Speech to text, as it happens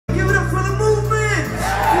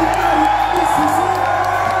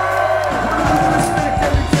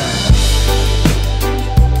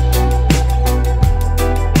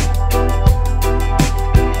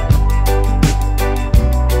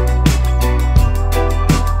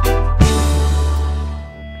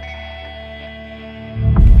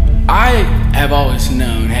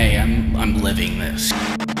living this.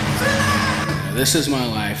 This is my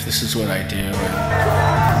life, this is what I do.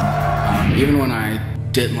 And, even when I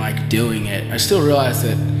didn't like doing it, I still realized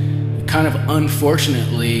that kind of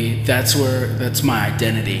unfortunately, that's my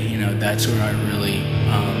identity, you know, that's where I really,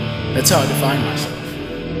 that's how I define myself.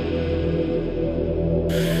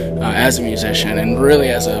 As a musician and really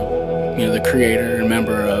as a, you know, the creator and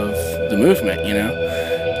member of the movement, you know.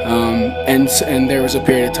 And there was a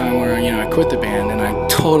period of time where, you know, I quit the band and I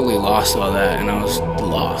totally lost all that, and I was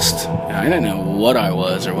lost. I didn't know what I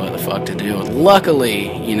was or what the fuck to do. Luckily,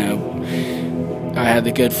 you know, I had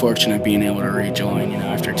the good fortune of being able to rejoin, you know,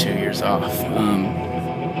 after 2 years off.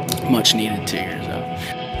 Much needed 2 years off.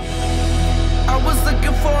 I was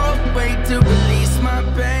looking for a way to release my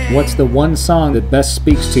pain. What's the one song that best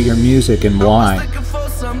speaks to your music and why?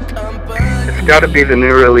 It's got to be the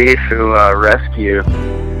new release, Rescue.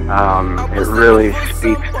 It really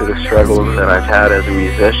speaks to the struggles that I've had as a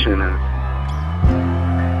musician, and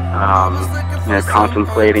you know,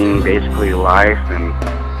 contemplating basically life and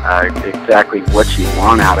exactly what you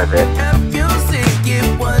want out of it.